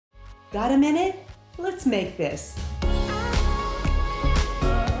Got a minute? Let's make this.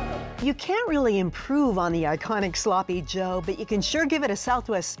 You can't really improve on the iconic sloppy Joe, but you can sure give it a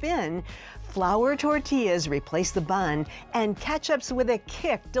Southwest spin. Flour tortillas replace the bun, and ketchups with a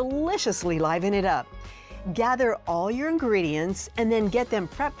kick deliciously liven it up. Gather all your ingredients and then get them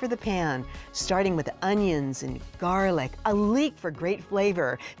prepped for the pan, starting with onions and garlic, a leek for great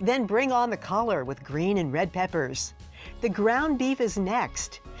flavor. Then bring on the color with green and red peppers. The ground beef is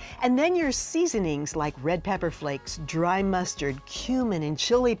next. And then your seasonings like red pepper flakes, dry mustard, cumin, and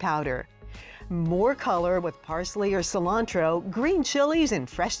chili powder. More color with parsley or cilantro, green chilies, and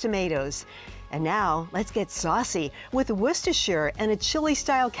fresh tomatoes. And now let's get saucy with Worcestershire and a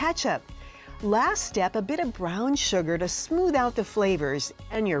chili-style ketchup. Last step, a bit of brown sugar to smooth out the flavors,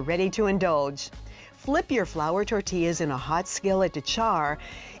 and you're ready to indulge. Flip your flour tortillas in a hot skillet to char,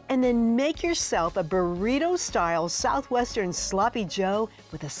 and then make yourself a burrito-style Southwestern sloppy Joe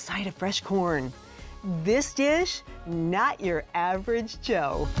with a side of fresh corn. This dish, not your average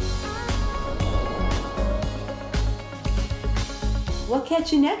Joe. We'll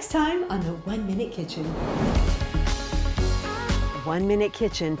catch you next time on the 1 Minute Kitchen. 1 Minute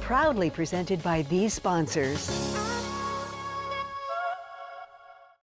Kitchen, proudly presented by these sponsors.